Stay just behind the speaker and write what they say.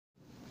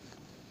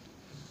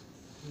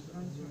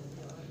Hold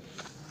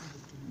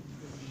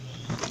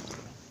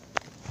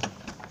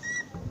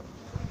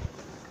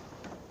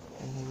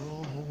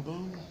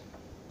on.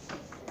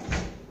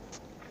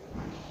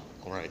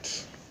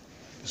 Alright,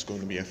 it's going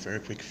to be a very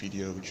quick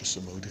video just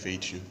to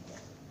motivate you.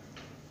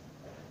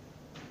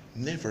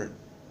 Never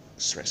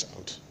stress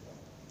out.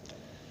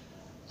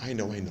 I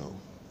know.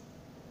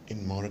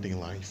 In modern day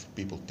life,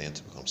 people tend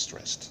to become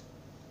stressed.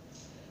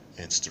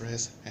 And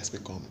stress has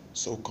become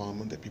so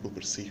common that people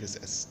perceive it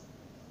as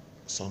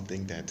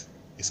something that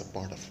is a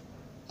part of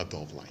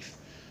adult life.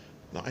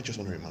 Now, I just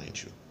want to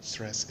remind you,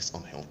 stress is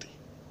unhealthy.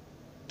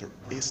 There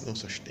is no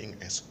such thing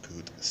as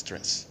good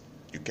stress.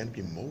 You can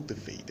be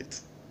motivated,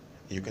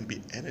 you can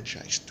be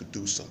energized to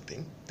do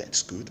something,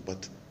 that's good,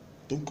 but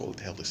don't call it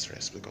healthy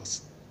stress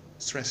because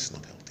stress is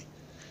not healthy.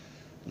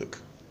 Look,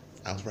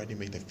 I already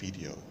made a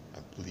video, I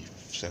believe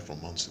several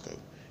months ago,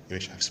 in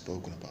which I've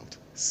spoken about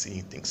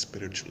seeing things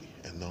spiritually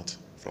and not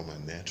from a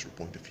natural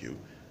point of view.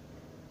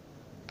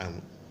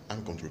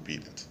 I'm going to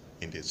repeat it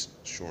in this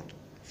short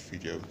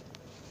video.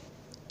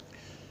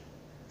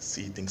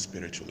 See things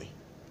spiritually.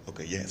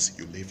 Okay, yes,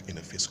 you live in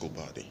a physical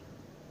body.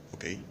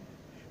 Okay,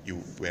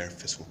 you wear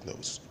physical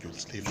clothes. You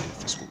live in a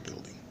physical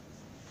building.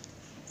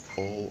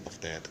 All of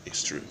that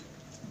is true.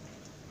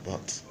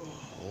 But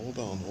hold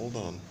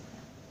on.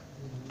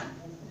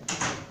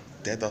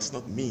 That does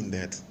not mean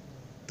that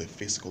the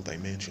physical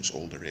dimension is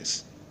all there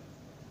is.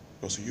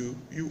 Because you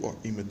are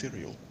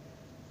immaterial.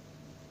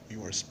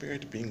 You are a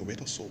spirit being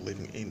with a soul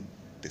living in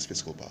this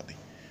physical body.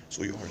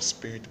 So you are a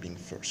spirit being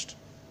first.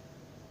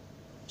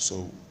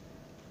 So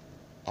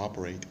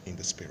operate in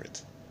the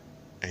spirit.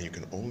 And you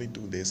can only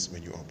do this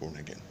when you are born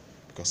again.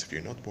 Because if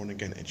you're not born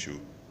again and you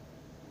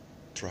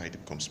try to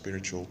become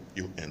spiritual,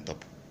 you'll end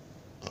up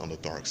on the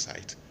dark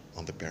side,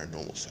 on the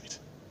paranormal side.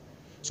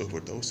 So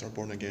for those who are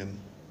born again,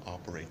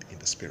 operate in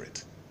the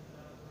spirit.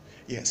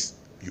 Yes,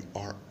 you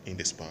are in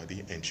this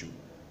body and you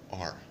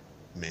are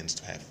meant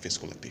to have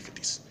physical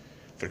activities.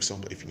 For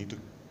example, if you need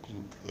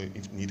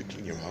to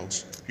clean your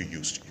house, you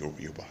use your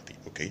body,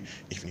 okay?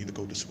 If you need to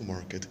go to the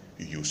supermarket,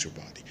 you use your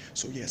body.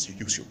 So yes, you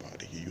use your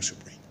body, you use your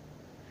brain.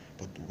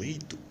 But way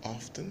too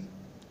often,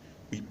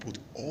 we put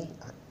all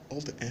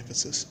the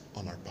emphasis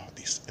on our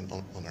bodies and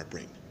on our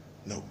brain.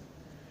 No,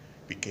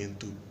 begin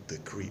to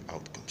decree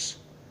outcomes.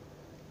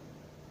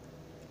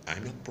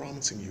 I'm not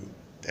promising you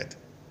that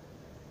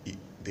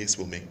this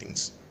will make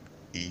things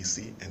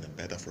easy and a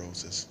bed of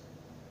roses.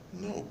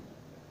 No,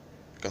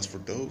 because for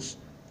those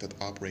that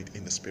operate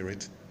in the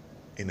Spirit,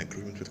 in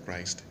agreement with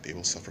Christ, they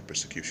will suffer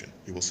persecution.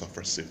 You will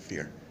suffer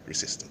severe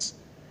resistance.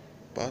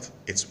 But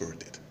it's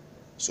worth it.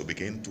 So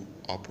begin to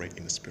operate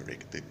in the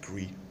Spirit,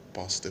 decree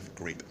positive,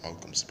 great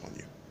outcomes upon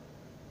you.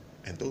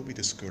 And don't be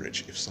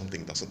discouraged if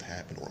something doesn't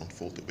happen or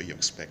unfold the way you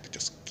expect.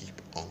 Just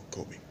keep on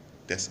going.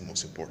 That's the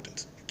most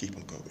important. Keep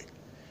on going.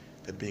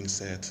 That being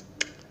said,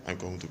 I'm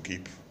going to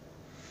keep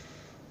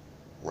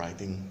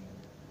writing,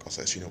 because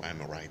as you know,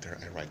 I'm a writer.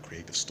 I write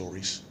creative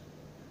stories.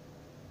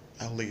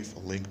 I'll leave a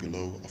link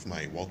below of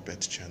my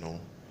Wattpad channel.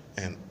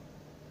 And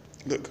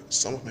look,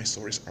 some of my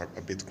stories are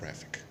a bit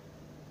graphic.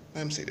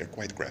 I'm saying they're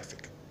quite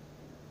graphic.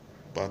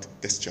 But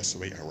that's just the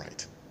way I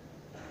write.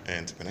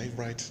 And when I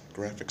write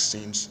graphic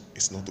scenes,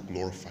 it's not to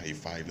glorify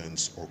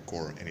violence or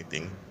gore or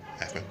anything.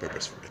 I have my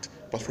purpose for it.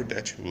 But for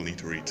that, you will need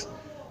to read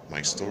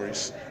my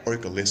stories, or you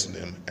can listen to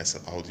them as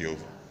an audio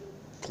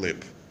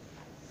clip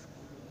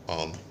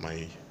on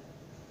my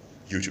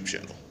YouTube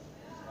channel.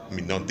 I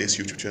mean, not this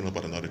YouTube channel,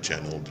 but another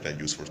channel that I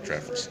use for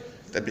travels.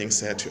 That being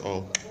said, you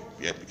all,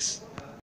 yeah, peace.